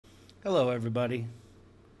Hello, everybody.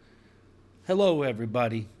 Hello,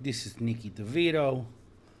 everybody. This is Nicky DeVito,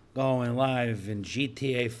 going live in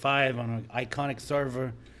GTA 5 on an iconic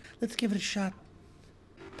server. Let's give it a shot.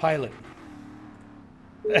 Pilot.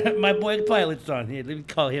 My boy Pilot's on here. Let me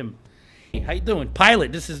call him. Hey, how you doing?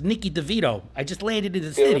 Pilot, this is Nicky DeVito. I just landed in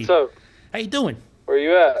the city. What's up? How you doing? Where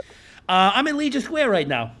you at? I'm in Legion Square right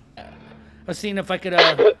now. I was seeing if I could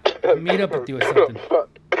meet up with you or something.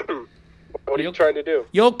 What are you trying to do?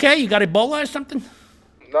 You okay? You got Ebola or something?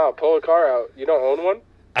 Nah, pull a car out. You don't own one?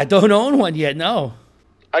 I don't own one yet, no.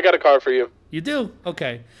 I got a car for you. You do?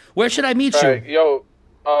 Okay. Where should I meet All you? right, yo,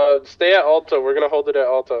 stay at Alta. We're gonna hold it at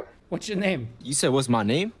Alta. What's your name? You said what's my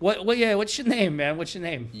name? Yeah, what's your name, man? What's your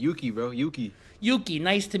name? Yuki, bro. Yuki. Yuki,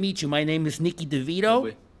 nice to meet you. My name is Nicky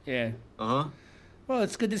DeVito. Yeah. Uh-huh. Well,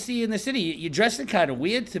 it's good to see you in the city. You're dressing kind of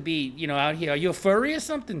weird to be, out here. Are you a furry or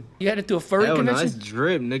something? You headed to a furry Hell no, convention? that's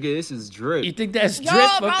drip, nigga. This is drip. You think that's Yo, drip?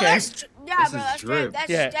 bro, Okay. that's That's drip. That's,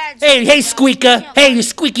 Yeah. that's Hey, Squeaker. Hey, you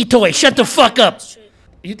squeaky toy. Shut the fuck up.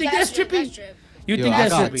 You think that's drip, trippy? that's drip. You Yo, think I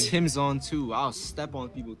that's got trippy? Tim's on too. I'll step on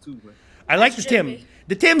people too, bro. I like the That's Tim. trippy.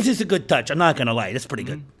 The Tim's is a good touch. I'm not gonna lie. That's pretty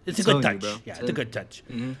good. It's a good Telling you, touch. bro. Yeah, it's a Telling good touch.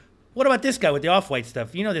 Mhm. What about this guy with the off-white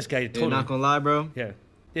stuff? You know this guy Yeah, totally. not gonna lie, bro. Yeah,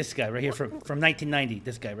 this guy right here from 1990.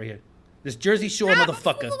 This guy right here. This Jersey Shore Nah,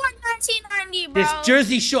 motherfucker. but like 1990, bro. This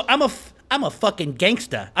Jersey Shore. I'm a fucking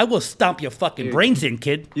gangster. I will stomp your fucking Yeah. brains in,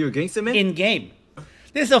 kid. You a gangster, man? In game.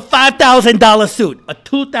 This is a $5,000 suit, a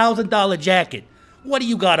 $2,000 jacket. What do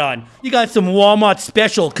you got on? You got some Walmart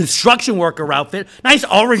special construction worker outfit. Nice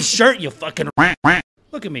orange shirt, you fucking.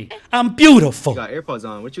 Look at me. I'm beautiful. You got AirPods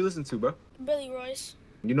on. What you listen to, bro? Billy Royce.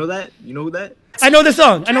 You know that? You know who that? I know the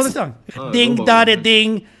song. I know the song. Oh, Ding Robo, da da man.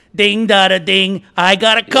 ding, ding da da ding. I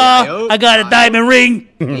got a car. yo. I got a diamond ring.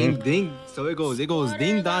 Ding, ding. So it goes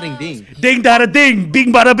ding, dotting, ding. Ding da da ding,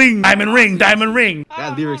 bing bada bing. Diamond ring, diamond ring.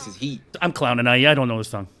 That lyrics is heat. I'm clowning on you. I don't know the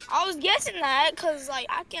song. I was guessing that because like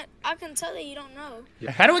I can tell that you don't know.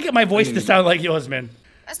 How do I get my voice to sound like yours, man?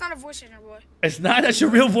 That's not a voice changer, boy. It's not. That's your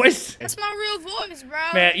real voice. That's my real voice, bro.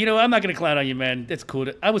 Man, I'm not gonna clown on you, man. That's cool.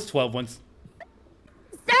 I was 12 once.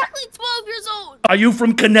 Exactly 12 years old. Are you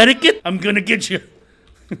from Connecticut? I'm gonna get you.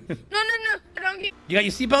 No. I don't get. You got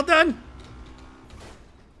your seatbelt on?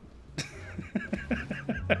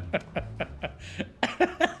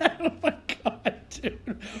 Oh my god,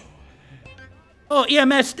 dude. Oh,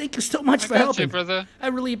 EMS, thank you so much for got helping. you, brother. I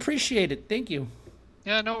really appreciate it. Thank you.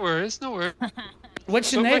 Yeah, no worries, no worries.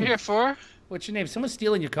 What's your What name? we're here for? What's your name? Someone's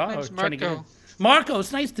stealing your car. Name's or trying to get in. Marco. Marco,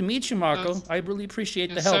 it's nice to meet you, Marco. Yes. I really appreciate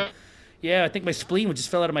the Yes, help. sir. Yeah, I think my spleen just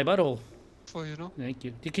fell out of my butthole. For you know. Thank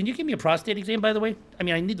you. Can you give me a prostate exam, by the way? I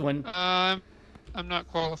mean, I need one. I'm not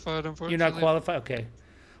qualified, unfortunately. You're not qualified. Okay.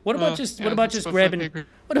 What about Yeah, what about that's just what grabbing? I figured.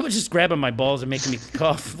 What about just grabbing my balls and making me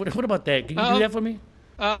cough? What about that? Can you do that for me?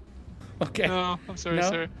 Uh, Okay. no, I'm sorry, No?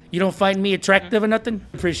 sir. You don't find me attractive or nothing?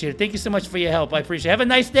 Appreciate it. Thank you so much for your help. I appreciate it. Have a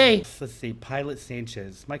nice day. Let's see. Pilot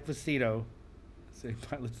Sanchez. Mike Facito. Let's see.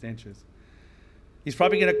 Pilot Sanchez. He's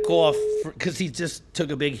probably going to cough because he just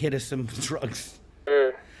took a big hit of some drugs.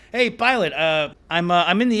 Hey, Pilot.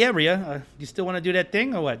 I'm in the area. You still want to do that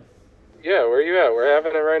thing or what? Yeah, where you at? We're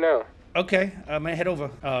having it right now. Okay. I'm going to head over.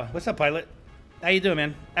 What's up, Pilot? How you doing,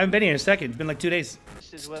 man? I haven't been here in a second. It's been like 2 days.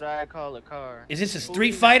 This is what I call a car. Is this a Fully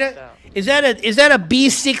Street Fighter? maxed out. Is that a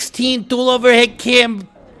B16 dual overhead cam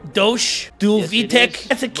Doge dual Yes, it VTEC? is.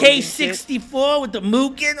 That's a Moving K64 with the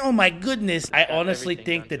Mugen. Oh my goodness! I honestly everything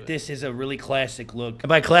think onto that it. this is a really classic look. And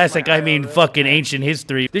by classic, I mean fucking ancient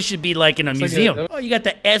history. This should be like in a museum. Oh, you got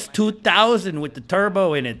the S2000 with the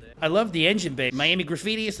turbo in it. I love the engine bay. Miami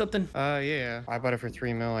Graffiti or something. Yeah. I bought it for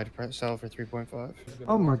 3 mil. I'd sell it for 3.5.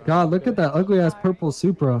 Oh my god, look at that ugly ass purple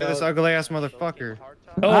Supra. This ugly ass motherfucker.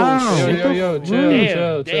 Oh, Ow, shit. what the Yo, f-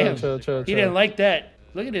 chill, Damn, chill, damn. chill. He didn't like that.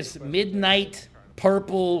 Look at this midnight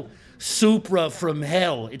purple Supra from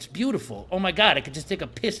hell. It's beautiful. Oh my god, I could just take a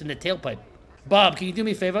piss in the tailpipe. Bob, can you do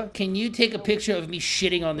me a favor? Can you take a picture of me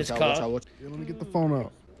shitting on this car? Let me get the phone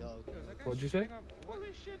out. What'd you say?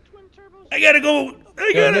 I gotta go.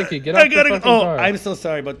 Nicky, get off the go. fucking Oh, car. I'm so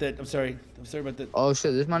sorry about that. I'm sorry about that. Oh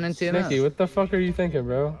shit, this man in TMS. Nicky, what the fuck are you thinking,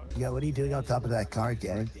 bro? Yeah, what are you doing on top of that car,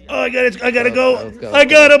 gang? Oh, I gotta go. Let's go, I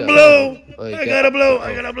gotta let's go. blow. Wait, I go.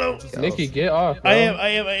 gotta blow. Nicky, get off, bro. I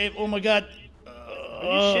am. Oh my god. Are you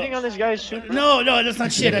shitting on this guy's super? No, that's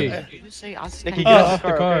not shit. Nicky. You just say, Nicky, get off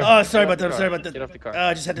the car. Oh, sorry about that. I'm sorry about that. Get off the car.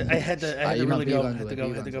 I had to you really might be go. on I had the to way, go.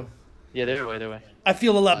 be Had to on go. Yeah, they're away. I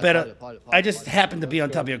feel a lot better. Pilot. I just happened to be on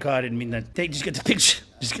top of your car. I didn't mean that. Just get the picture.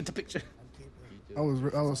 Just get the picture. I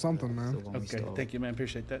was something, man. Okay, thank you, man.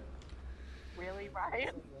 Appreciate that. Really,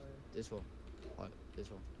 Ryan? This one. Pilot, this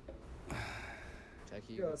one. Check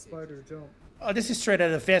you. Got a spider jump. Oh, this is straight out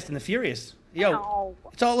of the Fast and the Furious. Yo,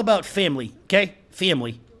 it's all about family, okay?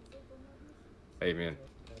 Family. Hey, man.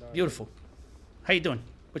 Beautiful. How you doing?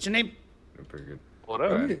 What's your name? I'm pretty good. What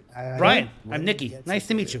up? Brian. I'm Nikki. Nice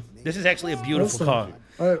to meet you. This is actually a beautiful car.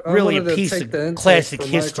 I Really a wanted to piece take of the insult classic for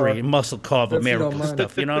my history car. and muscle car of If you don't America mind.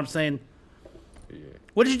 stuff. You know what I'm saying? Yeah.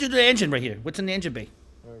 What did you do to the engine right here? What's in the engine bay?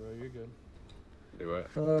 Alright, bro, you're good. Do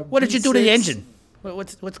what? What did you do to the V6. engine?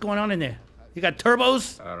 What's going on in there? You got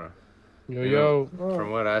turbos? I don't know. Yo, You yo. know,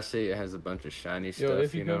 from what I see, it has a bunch of shiny Yo, stuff,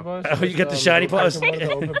 if you you could, know. boss, Oh, you got the just, shiny go park parts? in one of the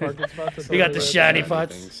open parking spots that's You got over the there. shiny Shiny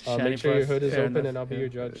parts? things. Shiny Make sure your parts. hood is Fair open enough. and I'll be your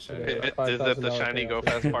judge. Shiny. today. Is that the $5,000 shiny go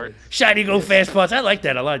payout. fast part? Shiny go fast parts. I like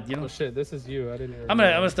that a lot, you Oh know? shit, this is you. I didn't even I'm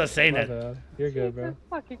gonna start saying My that. bad. You're good, bro.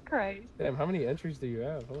 Fucking Christ. Damn, how many entries do you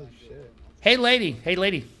have? Holy shit. Hey lady. Hey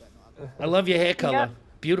lady. I love your hair color.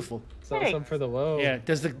 Beautiful. Some for the low. Yeah.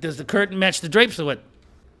 Does the curtain match the drapes or what?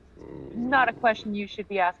 Not a question you should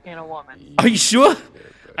be asking a woman. Are you sure?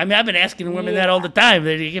 I mean, I've been asking women that all the time.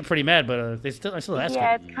 They get pretty mad, but I still ask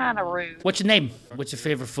Yeah, them. it's kind of rude. What's your name? What's your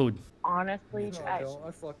favorite food? Honestly, I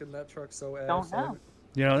fucking that truck so ass. don't know.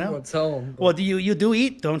 You don't I'm know? gonna tell him. Well, you do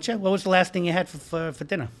eat, don't you? What was the last thing you had for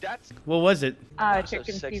dinner? What was it?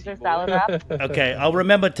 Chicken Caesar salad wrap. Okay, I'll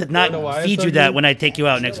remember to not know why I feed you said that you? when I take you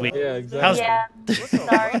out next week. Yeah, exactly. How's- Yeah,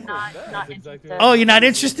 sorry, not interested. Oh, you're not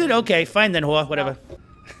interested? Okay, fine then, whore. Whatever.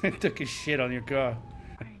 Took a shit on your car.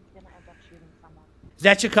 Brian's gonna end up shooting someone. Is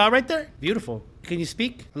that your car right there? Beautiful. Can you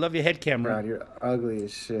speak? I love your head camera. God, you're ugly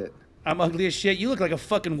as shit. I'm ugly as shit. You look like a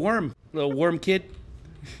fucking worm. Little worm kid.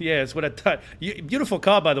 Yeah, that's what I thought. Beautiful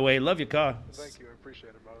car, by the way. Love your car. Thank you, I appreciate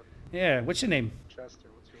it, brother. Yeah, what's your name? Chester,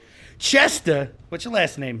 what's yours? Chester? What's your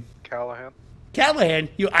last name? Callahan. Callahan?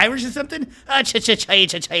 You Irish or something? Ah,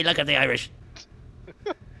 cha-cha-cha-cha-cha. Look at the Irish.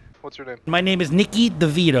 What's your name? My name is Nikki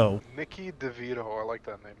DeVito. Nikki DeVito, I like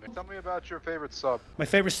that name. Tell me about your favorite sub, My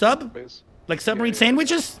favorite sub? please. Like submarine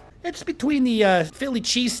sandwiches? It's between the Philly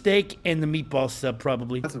cheesesteak and the meatball sub,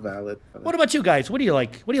 probably. That's valid. What about you guys? What do you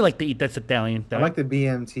like? What do you like to eat that's Italian? I like the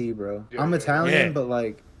BMT, bro. Yeah, I'm yeah. Italian, Yeah. but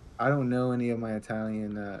like, I don't know any of my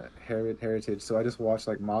Italian heritage, so I just watch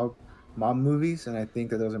like mob movies, and I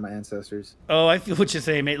think that those are my ancestors. Oh, I feel what you're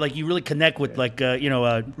saying, mate. Like you really connect with like Ray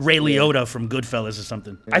Liotta from Goodfellas or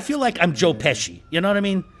something. I feel like I'm Joe Pesci. You know what I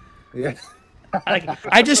mean? Yeah. Like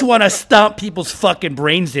I just want to stomp people's fucking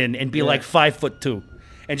brains in and be like 5'2"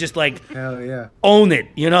 and just like Hell yeah. own it.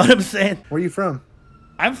 You know what I'm saying? Where you from?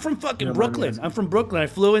 I'm from fucking You don't mind me Brooklyn. asking. I'm from Brooklyn. I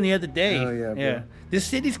flew in the other day. Hell yeah, bro. This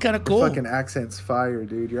city's kind of Your cool. fucking accent's fire,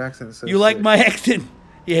 dude. Your accent's so You like sick. my accent?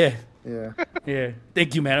 Yeah. Yeah. Yeah.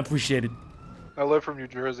 Thank you, man. I appreciate it. I live from New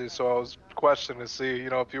Jersey, so I was questioning to see, you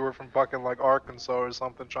know, if you were from fucking like Arkansas or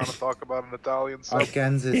something, trying to talk about an Italian sub.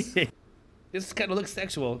 Arkansas. This kind of looks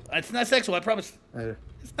sexual. It's not sexual, I promise. Uh,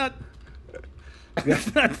 It's not.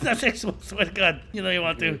 It's not sexual. Swear to God. You know you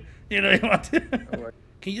want to. You know you want to.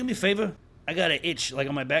 Can you do me a favor? I got an itch like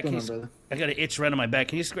on my back. Come Can on, you- brother. I got an itch right on my back.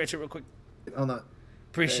 Can you scratch it real quick? Hold on.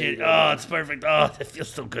 Appreciate it. There you go. Oh, it's perfect. Oh, that feels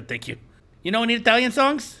so good. Thank you. You know any Italian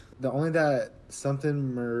songs? The only that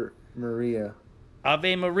something Maria.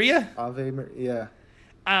 Ave Maria? Yeah.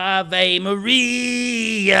 Ave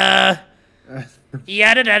Maria.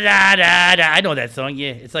 Yeah, da da da da da. I know that song.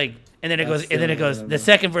 Yeah, it's like, and then it goes, That's and then it the goes. one I The know.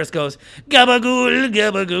 second verse goes, gabagool,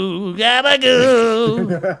 gabagoo,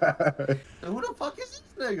 gabagoo. Who the fuck is this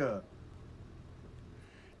nigga?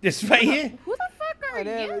 This right here. Who the fuck are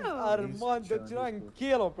you? Armando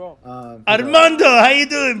Tranquilo, bro. Armando, how you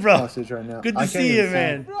doing, bro? Hostage right now. Good I to can't see you, even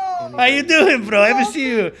man. see How you doing, bro? I haven't seen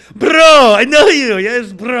you, bro. I know you.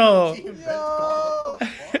 Yes, bro.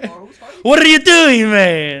 What are you doing,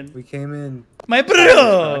 man? We came in. My I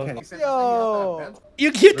bro. can't- Yo.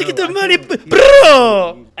 You came to get the money,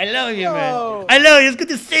 bro. I love you, man. I love you. It's good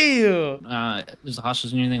to see you. Does the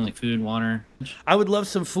hostage need anything like food, water? I would love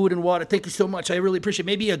some food and water. Thank you so much. I really appreciate it.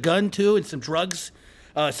 Maybe a gun, too, and some drugs.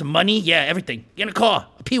 Some money. Yeah, everything. Get a car.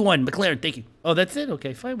 A P1 McLaren. Thank you. Oh, that's it?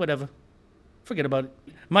 Okay, fine. Whatever. Forget about it.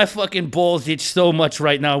 My fucking balls itch so much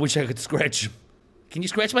right now. I wish I could scratch them. Can you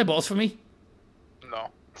scratch my balls for me? No.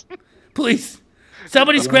 Please.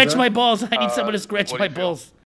 Somebody You want scratch that? my balls. I need someone to scratch what do my you feel? balls.